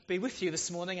be with you this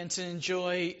morning and to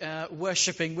enjoy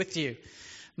worshipping with you.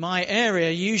 My area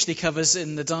usually covers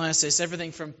in the diocese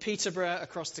everything from Peterborough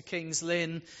across to King's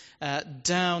Lynn,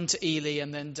 down to Ely,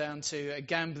 and then down to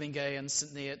Gamblingay and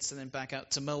St Neots, and then back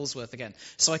out to Molesworth again.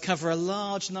 So I cover a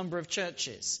large number of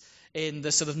churches in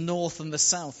the sort of north and the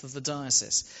south of the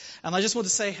diocese. And I just want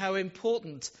to say how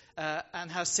important and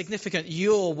how significant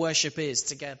your worship is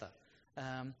together.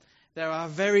 There are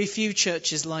very few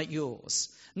churches like yours,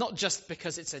 not just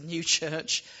because it's a new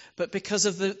church, but because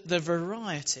of the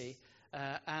variety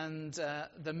and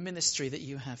the ministry that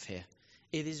you have here.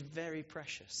 It is very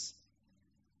precious.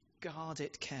 Guard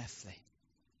it carefully.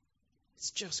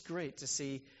 It's just great to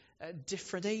see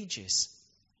different ages,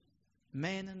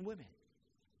 men and women,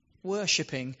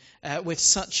 worshipping with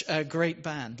such a great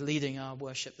band leading our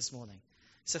worship this morning.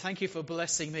 So thank you for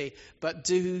blessing me, but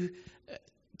do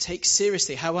take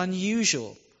seriously how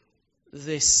unusual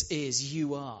this is.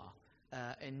 You are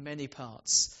in many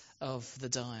parts of the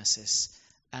diocese,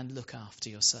 and look after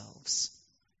yourselves.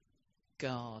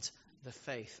 Guard the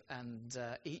faith and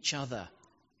each other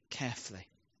carefully.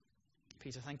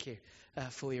 Peter, thank you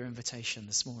for your invitation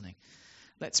this morning.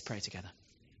 Let's pray together.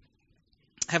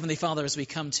 Heavenly Father, as we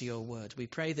come to your word, we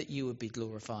pray that you would be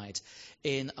glorified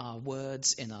in our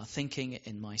words, in our thinking,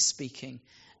 in my speaking,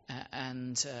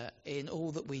 and in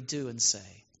all that we do and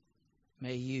say.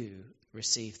 May you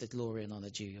receive the glory and honour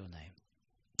due your name.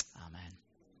 Amen.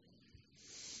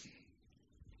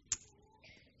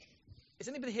 Is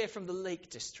anybody here from the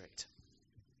Lake District?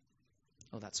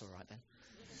 Oh, that's all right then.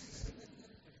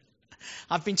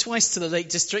 I've been twice to the Lake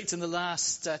District in the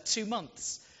last 2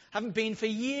 months. Haven't been for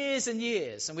years and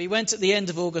years. And we went at the end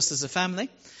of August as a family.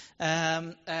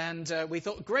 And we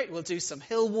thought, great, we'll do some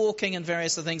hill walking and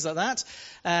various other things like that.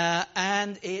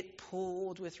 And it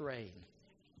poured with rain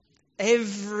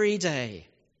every day.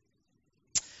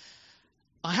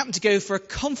 I happened to go for a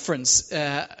conference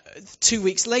 2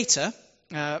 weeks later,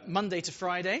 Monday to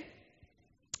Friday,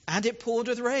 and it poured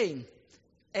with rain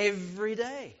every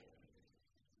day.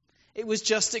 It was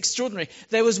just extraordinary.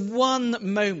 There was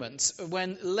one moment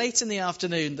when late in the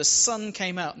afternoon the sun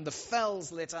came out and the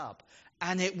fells lit up,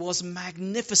 and it was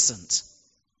magnificent,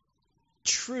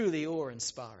 truly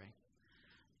awe-inspiring.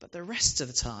 But the rest of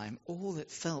the time, all it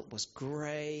felt was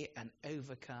grey and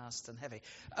overcast and heavy.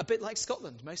 A bit like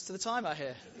Scotland most of the time, I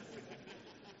hear.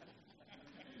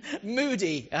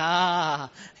 Moody. And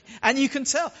you can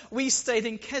tell. We stayed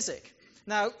in Keswick.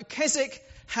 Now, Keswick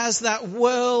has that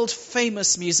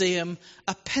world-famous museum,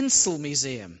 a pencil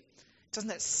museum. Doesn't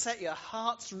that set your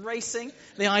hearts racing,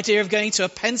 the idea of going to a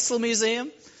pencil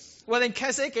museum? Well, in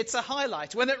Keswick, it's a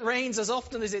highlight. When it rains as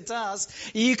often as it does,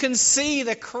 you can see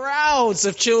the crowds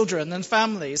of children and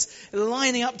families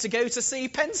lining up to go to see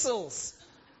pencils.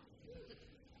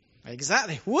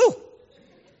 Exactly. Woo!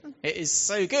 It is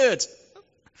so good.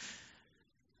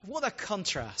 What a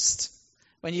contrast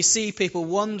when you see people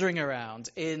wandering around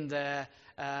in their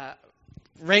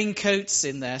raincoats,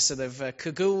 in their sort of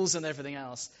cagoules and everything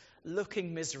else,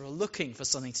 looking miserable, looking for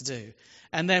something to do.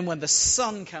 And then when the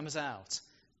sun comes out,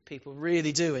 people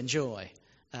really do enjoy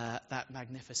that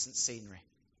magnificent scenery.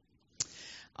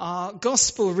 Our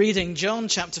gospel reading, John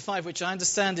chapter 5, which I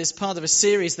understand is part of a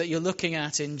series that you're looking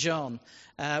at in John.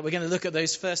 We're going to look at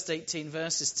those first 18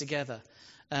 verses together.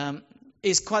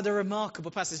 Is quite a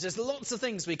remarkable passage. There's lots of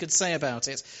things we could say about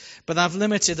it, but I've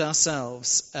limited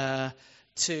ourselves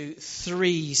to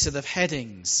 3 sort of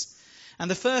headings.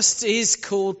 And the first is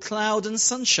called Cloud and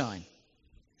Sunshine.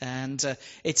 And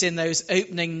it's in those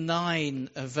opening 9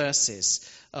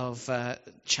 verses of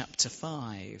chapter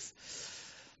 5.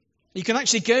 You can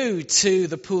actually go to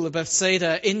the Pool of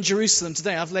Bethsaida in Jerusalem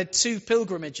today. I've led 2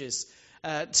 pilgrimages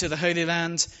to the Holy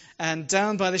Land, and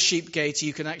down by the Sheep Gate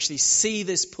you can actually see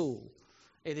this pool.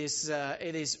 It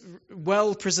is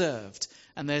well preserved,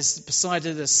 and there's beside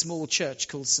it a small church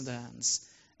called St Anne's.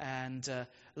 And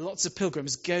lots of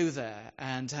pilgrims go there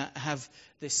and have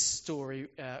this story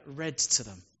read to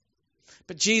them.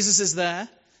 But Jesus is there,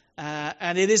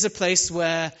 and it is a place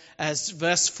where, as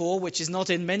verse 4, which is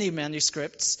not in many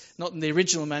manuscripts, not in the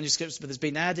original manuscripts, but has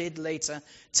been added later,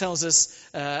 tells us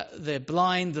the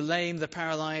blind, the lame, the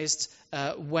paralyzed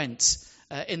went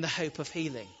in the hope of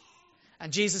healing.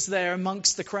 And Jesus there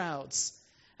amongst the crowds.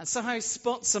 And somehow he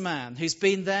spots a man who's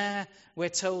been there, we're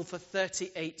told, for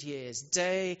 38 years,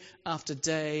 day after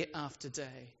day after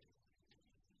day.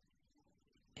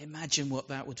 Imagine what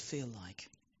that would feel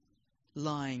like,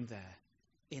 lying there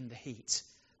in the heat,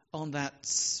 on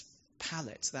that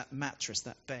pallet, that mattress,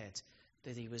 that bed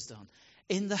that he was on,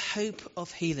 in the hope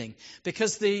of healing.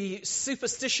 Because the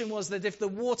superstition was that if the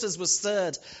waters were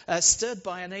stirred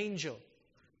by an angel,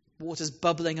 waters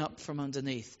bubbling up from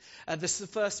underneath. The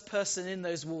first person in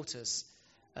those waters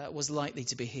was likely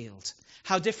to be healed.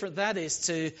 How different that is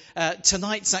to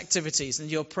tonight's activities and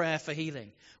your prayer for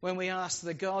healing, when we ask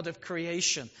the God of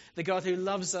creation, the God who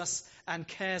loves us and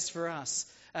cares for us,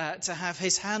 to have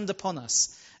his hand upon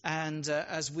us, and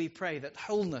as we pray that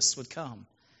wholeness would come,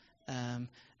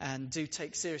 and do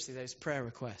take seriously those prayer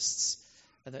requests,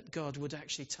 that God would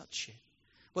actually touch you.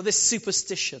 Well, this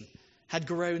superstition had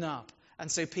grown up,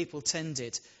 and so people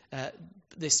tended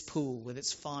this pool with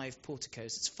its 5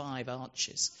 porticos, its 5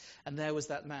 arches. And there was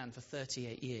that man for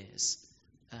 38 years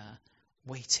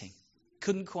waiting.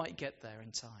 Couldn't quite get there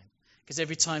in time, because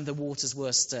every time the waters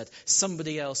were stirred,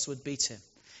 somebody else would beat him.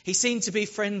 He seemed to be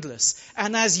friendless.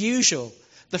 And as usual,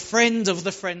 the friend of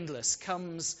the friendless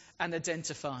comes and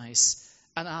identifies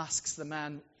and asks the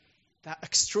man that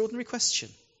extraordinary question: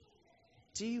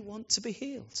 do you want to be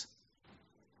healed?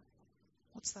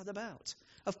 What's that about?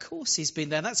 Of course he's been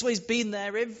there. That's why he's been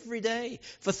there every day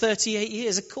for 38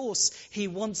 years. Of course he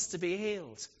wants to be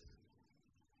healed.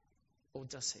 Or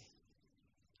does he?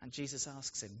 And Jesus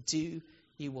asks him, do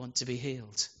you want to be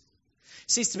healed?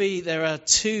 Seems to me there are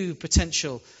 2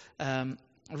 potential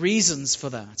reasons for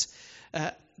that.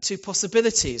 2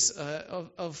 possibilities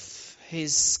of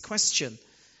his question.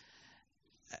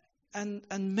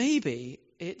 And maybe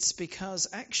it's because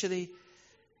actually,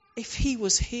 if he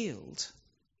was healed,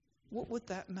 what would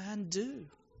that man do?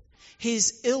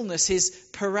 His illness, his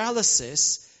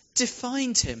paralysis,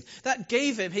 defined him. That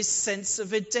gave him his sense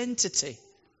of identity.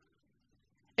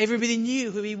 Everybody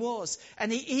knew who he was, and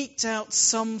he eked out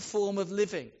some form of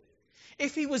living.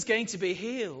 If he was going to be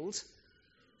healed,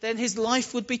 then his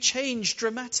life would be changed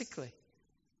dramatically.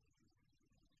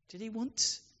 Did he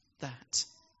want that?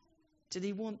 Did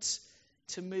he want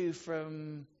to move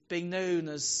from being known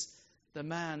as the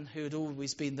man who had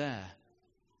always been there,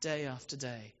 day after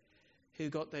day, who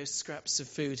got those scraps of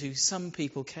food, who some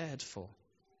people cared for?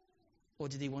 Or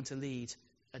did he want to lead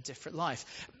a different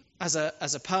life? As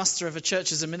a pastor of a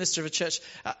church, as a minister of a church,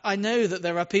 I know that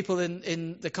there are people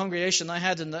in the congregation I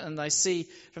had and I see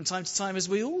from time to time, as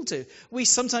we all do. We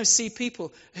sometimes see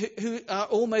people who are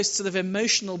almost sort of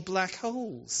emotional black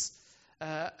holes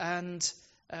and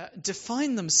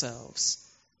define themselves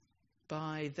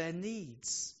by their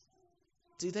needs.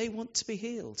 Do they want to be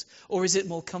healed? Or is it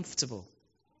more comfortable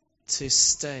to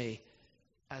stay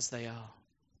as they are?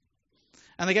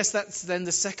 And I guess that's then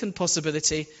the second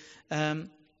possibility,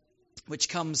 which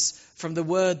comes from the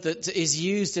word that is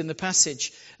used in the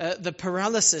passage. The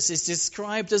paralysis is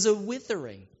described as a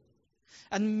withering.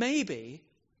 And maybe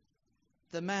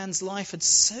the man's life had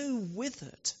so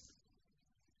withered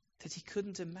that he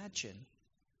couldn't imagine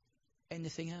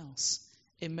anything else,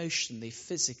 emotionally,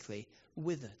 physically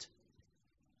withered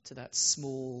to that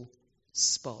small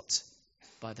spot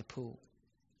by the pool.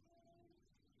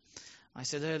 I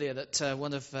said earlier that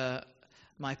one of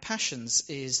my passions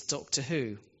is Doctor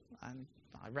Who. And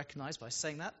I recognise by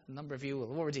saying that a number of you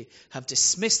will already have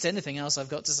dismissed anything else I've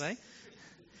got to say.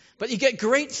 But you get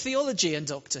great theology in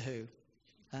Doctor Who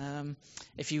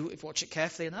if you watch it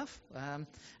carefully enough. And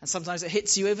sometimes it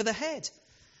hits you over the head.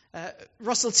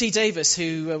 Russell T Davies,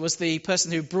 who was the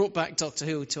person who brought back Doctor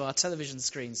Who to our television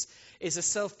screens, is a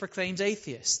self-proclaimed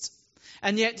atheist.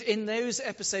 And yet in those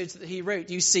episodes that he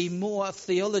wrote, you see more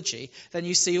theology than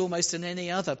you see almost in any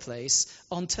other place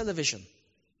on television.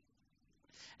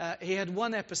 He had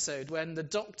one episode when the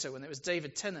Doctor, when it was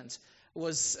David Tennant,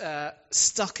 was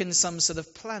stuck in some sort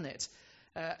of planet.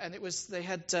 And it was they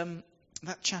had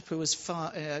that chap who was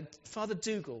Father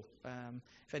Dougal,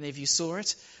 if any of you saw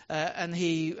it. And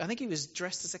I think he was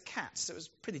dressed as a cat, so it was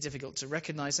pretty difficult to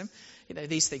recognise him. You know,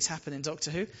 these things happen in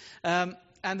Doctor Who.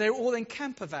 And they were all in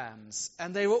camper vans,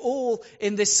 and they were all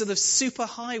in this sort of super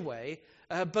highway,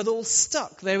 but all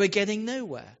stuck. They were getting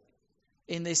nowhere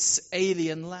in this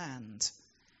alien land.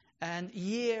 And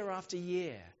year after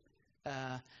year,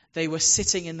 they were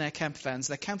sitting in their camper vans.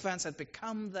 Their camper vans had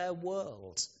become their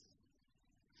world.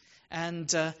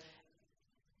 And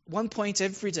one point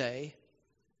every day,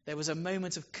 there was a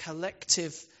moment of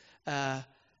collective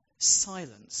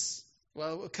silence.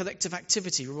 Well, collective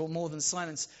activity, more than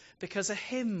silence, because a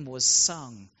hymn was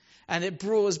sung. And it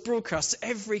was broadcast to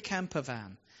every camper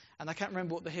van. And I can't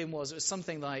remember what the hymn was. It was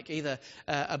something like either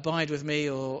Abide With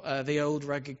Me or The Old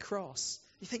Rugged Cross.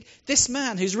 You think, this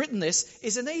man who's written this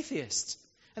is an atheist.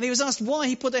 And he was asked why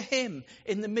he put a hymn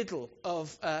in the middle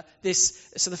of this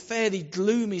sort of fairly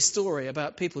gloomy story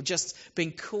about people just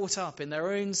being caught up in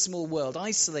their own small world,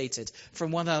 isolated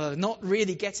from one another, not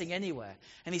really getting anywhere.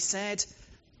 And he said,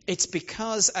 it's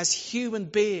because as human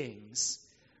beings,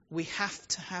 we have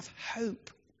to have hope.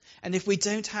 And if we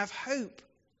don't have hope,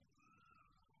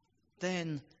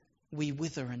 then we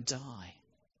wither and die.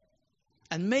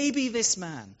 And maybe this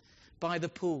man by the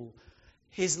pool,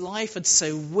 his life had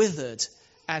so withered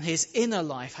and his inner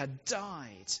life had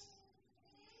died.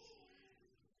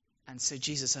 And so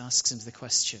Jesus asks him the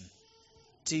question,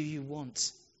 do you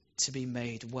want to be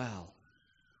made well?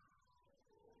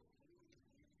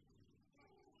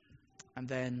 And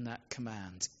then that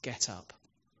command, get up.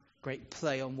 Great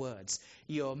play on words.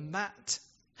 Your mat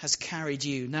has carried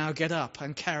you. Now get up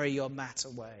and carry your mat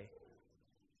away.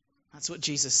 That's what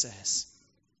Jesus says.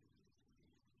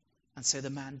 And so the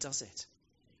man does it.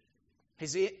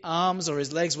 His arms or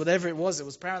his legs, whatever it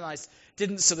was paralyzed,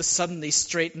 didn't sort of suddenly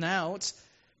straighten out,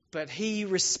 but he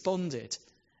responded.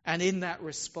 And in that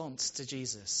response to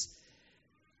Jesus,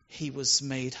 he was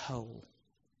made whole.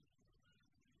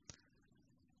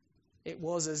 It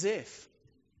was as if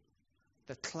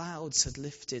the clouds had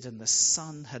lifted and the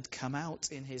sun had come out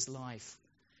in his life,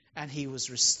 and he was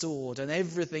restored, and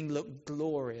everything looked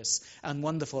glorious and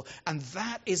wonderful. And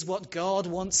that is what God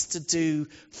wants to do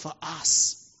for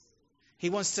us. He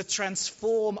wants to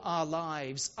transform our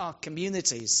lives, our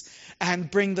communities, and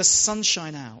bring the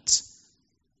sunshine out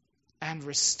and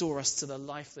restore us to the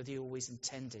life that he always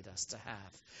intended us to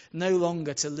have. No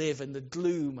longer to live in the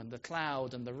gloom and the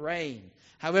cloud and the rain,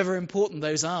 however important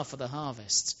those are for the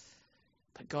harvest.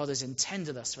 But God has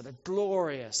intended us for the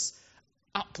glorious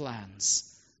uplands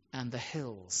and the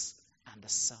hills and the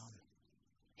sun.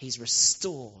 He's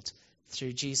restored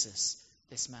through Jesus,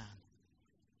 this man.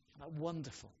 A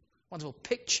wonderful, wonderful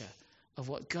picture of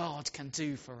what God can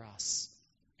do for us.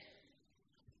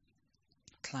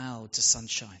 Cloud to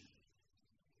sunshine.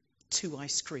 2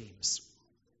 ice creams.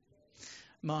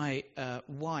 My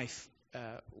wife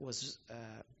was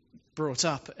brought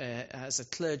up as a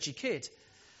clergy kid.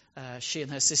 She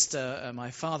and her sister,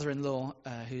 my father-in-law,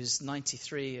 who's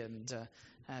 93 and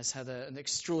has had an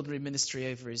extraordinary ministry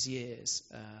over his years,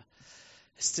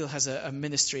 still has a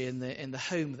ministry in the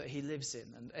home that he lives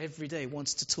in, and every day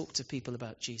wants to talk to people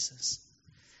about Jesus.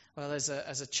 Well, as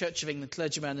a Church of England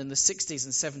clergyman in the 60s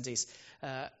and 70s,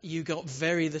 you got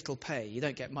very little pay. You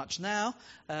don't get much now,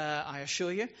 I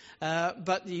assure you,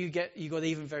 but you got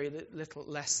even very little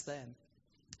less then.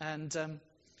 And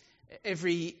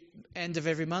every end of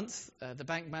every month, the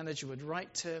bank manager would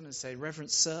write to him and say,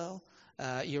 Reverend Searle,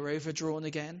 you're overdrawn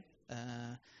again.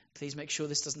 Please make sure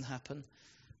this doesn't happen.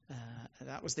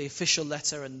 That was the official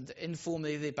letter, and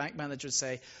informally the bank manager would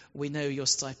say, we know your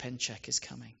stipend check is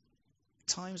coming.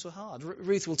 Times were hard.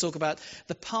 Ruth will talk about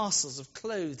the parcels of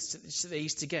clothes that they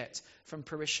used to get from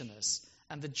parishioners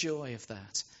and the joy of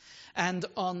that. And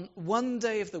on one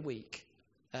day of the week,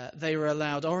 they were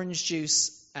allowed orange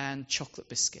juice and chocolate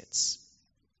biscuits.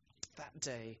 That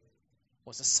day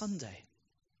was a Sunday.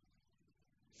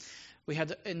 We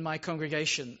had, in my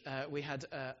congregation, we had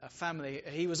a family.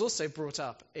 He was also brought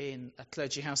up in a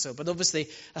clergy household, but obviously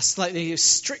a slightly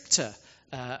stricter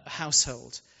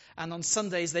household. And on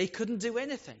Sundays, they couldn't do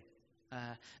anything.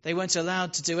 They weren't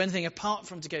allowed to do anything apart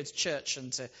from to go to church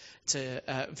and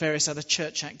to various other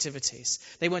church activities.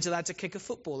 They weren't allowed to kick a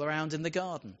football around in the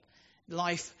garden.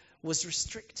 Life was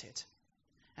restricted.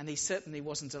 And he certainly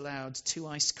wasn't allowed 2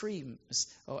 ice creams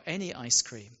or any ice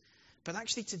cream. But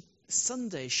actually,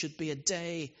 Sunday should be a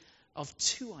day of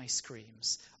 2 ice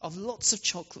creams, of lots of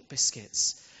chocolate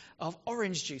biscuits, of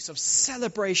orange juice, of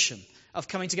celebration, of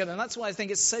coming together. And that's why I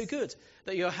think it's so good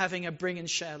that you're having a bring and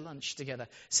share lunch together,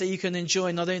 so you can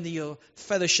enjoy not only your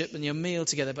fellowship and your meal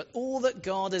together, but all that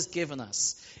God has given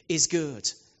us is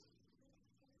good.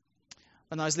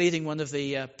 When I was leading one of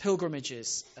the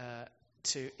pilgrimages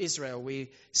to Israel, we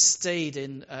stayed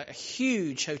in a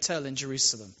huge hotel in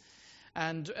Jerusalem.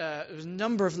 And there was a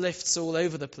number of lifts all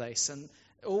over the place. And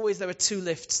always there were 2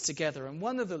 lifts together. And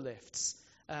one of the lifts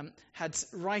had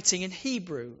writing in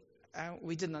Hebrew.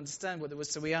 We didn't understand what it was,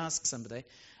 so we asked somebody.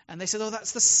 And they said,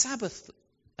 that's the Sabbath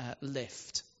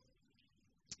lift.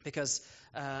 Because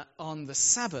on the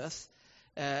Sabbath,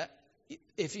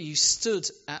 if you stood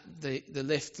at the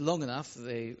lift long enough,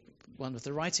 the one with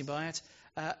the writing by it,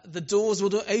 the doors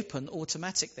would open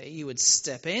automatically. You would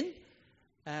step in,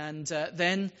 and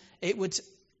then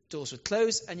doors would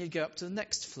close, and you'd go up to the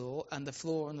next floor, and the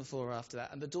floor after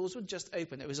that, and the doors would just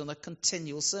open. It was on a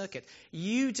continual circuit.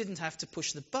 You didn't have to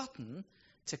push the button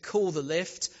to call the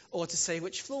lift or to say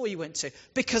which floor you went to,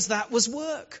 because that was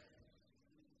work.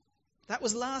 That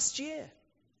was last year.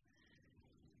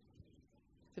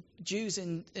 The Jews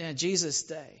in Jesus'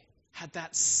 day had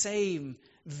that same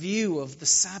view of the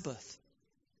Sabbath,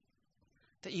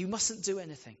 that you mustn't do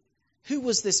anything. Who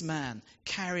was this man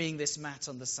carrying this mat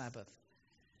on the Sabbath?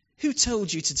 Who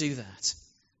told you to do that?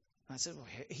 I said,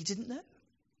 he didn't know.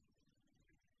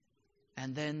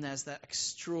 And then there's that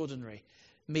extraordinary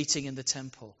meeting in the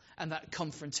temple and that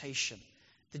confrontation.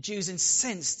 The Jews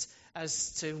incensed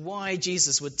as to why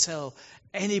Jesus would tell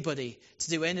anybody to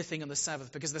do anything on the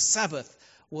Sabbath, because the Sabbath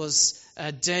was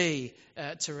a day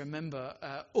to remember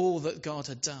all that God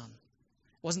had done.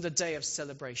 It wasn't a day of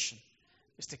celebration.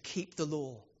 It was to keep the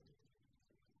law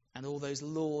and all those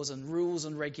laws and rules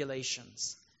and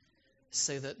regulations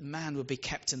so that man would be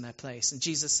kept in their place. And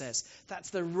Jesus says that's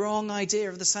the wrong idea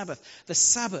of the Sabbath. The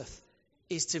Sabbath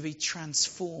is to be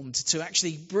transformed, to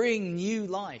actually bring new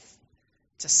life,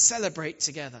 to celebrate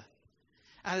together.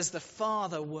 And as the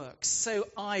Father works, so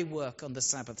I work on the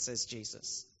Sabbath, says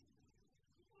Jesus.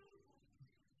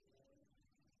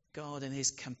 God in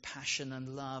his compassion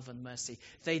and love and mercy,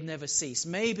 they'd never cease.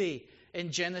 Maybe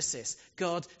in Genesis,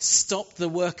 God stopped the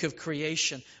work of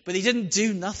creation, but he didn't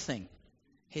do nothing.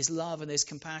 His love and his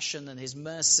compassion and his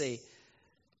mercy,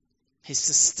 his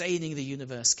sustaining the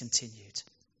universe continued.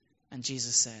 And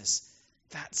Jesus says,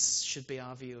 that should be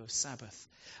our view of Sabbath.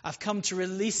 I've come to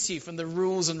release you from the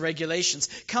rules and regulations.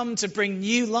 Come to bring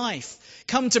new life.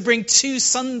 Come to bring 2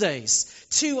 Sundays,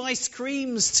 2 ice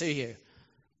creams to you.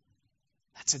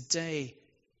 That's a day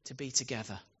to be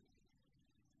together.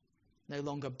 No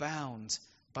longer bound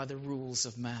by the rules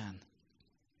of man.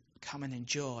 Come and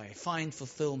enjoy. Find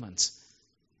fulfillment.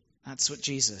 That's what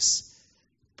Jesus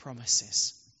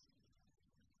promises.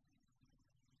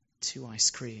 2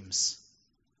 ice creams.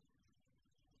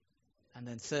 And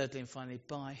then thirdly and finally,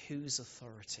 by whose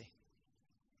authority?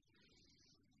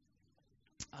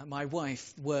 My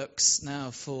wife works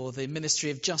now for the Ministry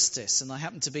of Justice, and I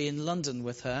happened to be in London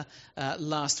with her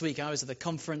last week. I was at the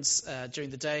conference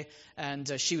during the day,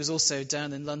 and she was also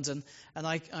down in London, and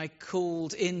I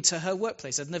called into her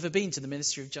workplace. I'd never been to the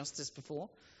Ministry of Justice before,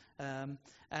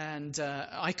 and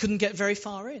I couldn't get very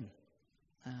far in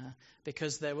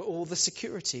because there were all the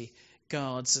security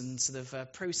guards and sort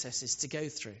of processes to go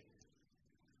through.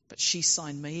 But she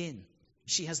signed me in.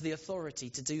 She has the authority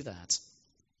to do that.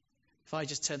 If I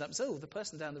just turned up and said, the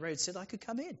person down the road said I could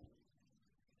come in,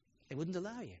 they wouldn't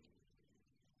allow you.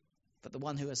 But the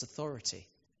one who has authority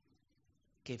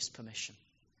gives permission.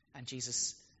 And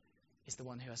Jesus is the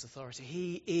one who has authority.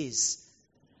 He is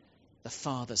the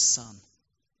Father's Son,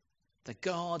 the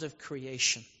God of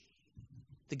creation,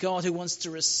 the God who wants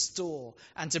to restore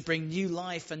and to bring new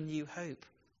life and new hope.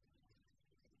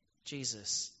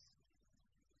 Jesus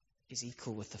is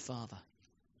equal with the Father.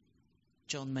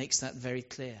 John makes that very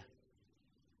clear.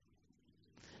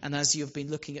 And as you've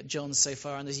been looking at John so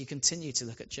far, and as you continue to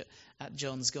look at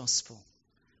John's Gospel,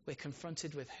 we're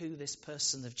confronted with who this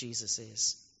person of Jesus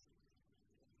is.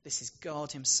 This is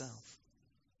God himself.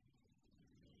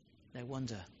 No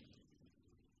wonder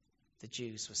the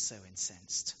Jews were so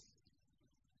incensed.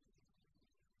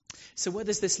 So where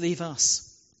does this leave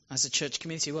us as a church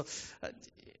community? Well,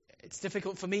 it's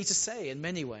difficult for me to say in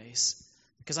many ways,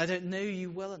 because I don't know you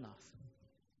well enough.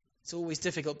 It's always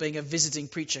difficult being a visiting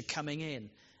preacher coming in,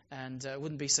 and I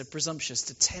wouldn't be so presumptuous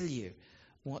to tell you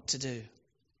what to do.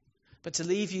 But to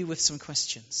leave you with some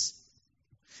questions.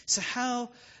 So how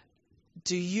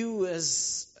do you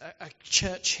as a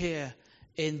church here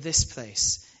in this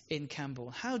place, in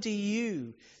Camborne, how do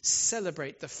you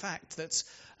celebrate the fact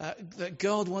that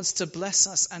God wants to bless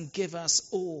us and give us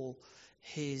all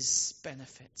his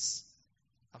benefits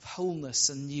of wholeness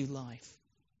and new life?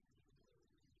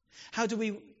 How do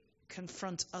we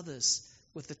confront others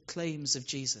with the claims of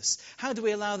Jesus? How do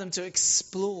we allow them to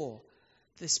explore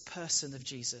this person of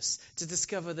Jesus, to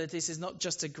discover that this is not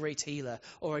just a great healer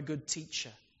or a good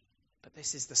teacher, but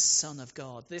this is the Son of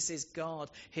God. This is God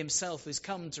himself who's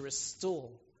come to restore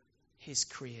his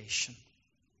creation,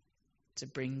 to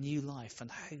bring new life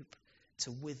and hope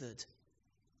to withered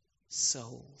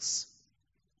souls,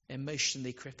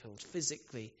 emotionally crippled,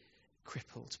 physically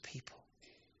crippled people.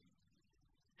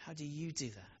 How do you do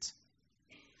that?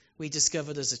 We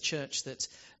discovered as a church that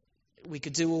we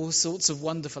could do all sorts of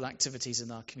wonderful activities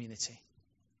in our community,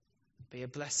 be a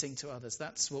blessing to others.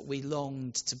 That's what we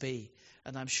longed to be,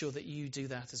 and I'm sure that you do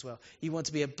that as well. You want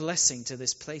to be a blessing to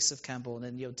this place of Camborne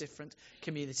and your different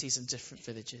communities and different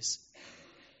villages.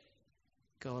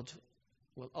 God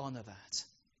will honour that.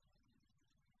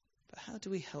 But how do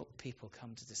we help people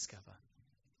come to discover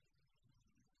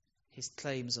his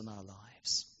claims on our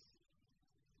lives?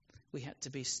 We had to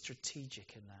be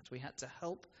strategic in that. We had to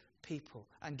help people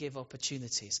and give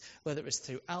opportunities, whether it was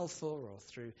through Alpha or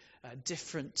through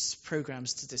different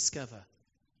programs to discover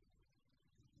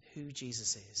who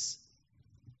Jesus is.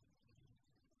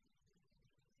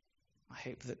 I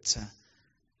hope that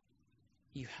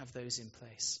you have those in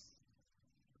place,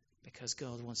 because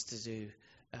God wants to do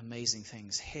amazing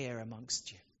things here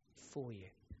amongst you, for you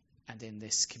and in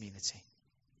this community.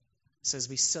 So as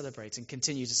we celebrate and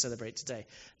continue to celebrate today,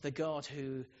 the God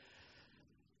who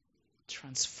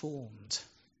transformed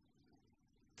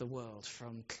the world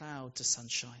from cloud to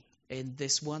sunshine in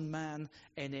this one man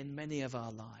and in many of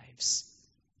our lives,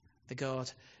 the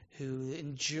God who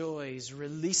enjoys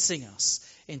releasing us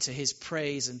into his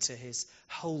praise and to his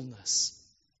wholeness.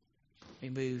 We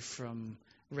move from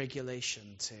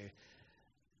regulation to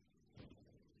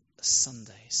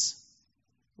Sundays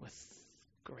with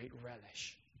great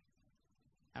relish.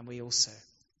 And we also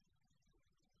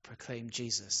proclaim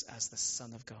Jesus as the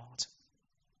Son of God.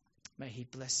 May he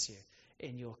bless you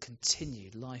in your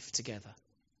continued life together.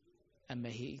 And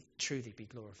may he truly be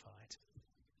glorified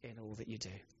in all that you do.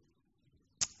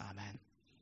 Amen.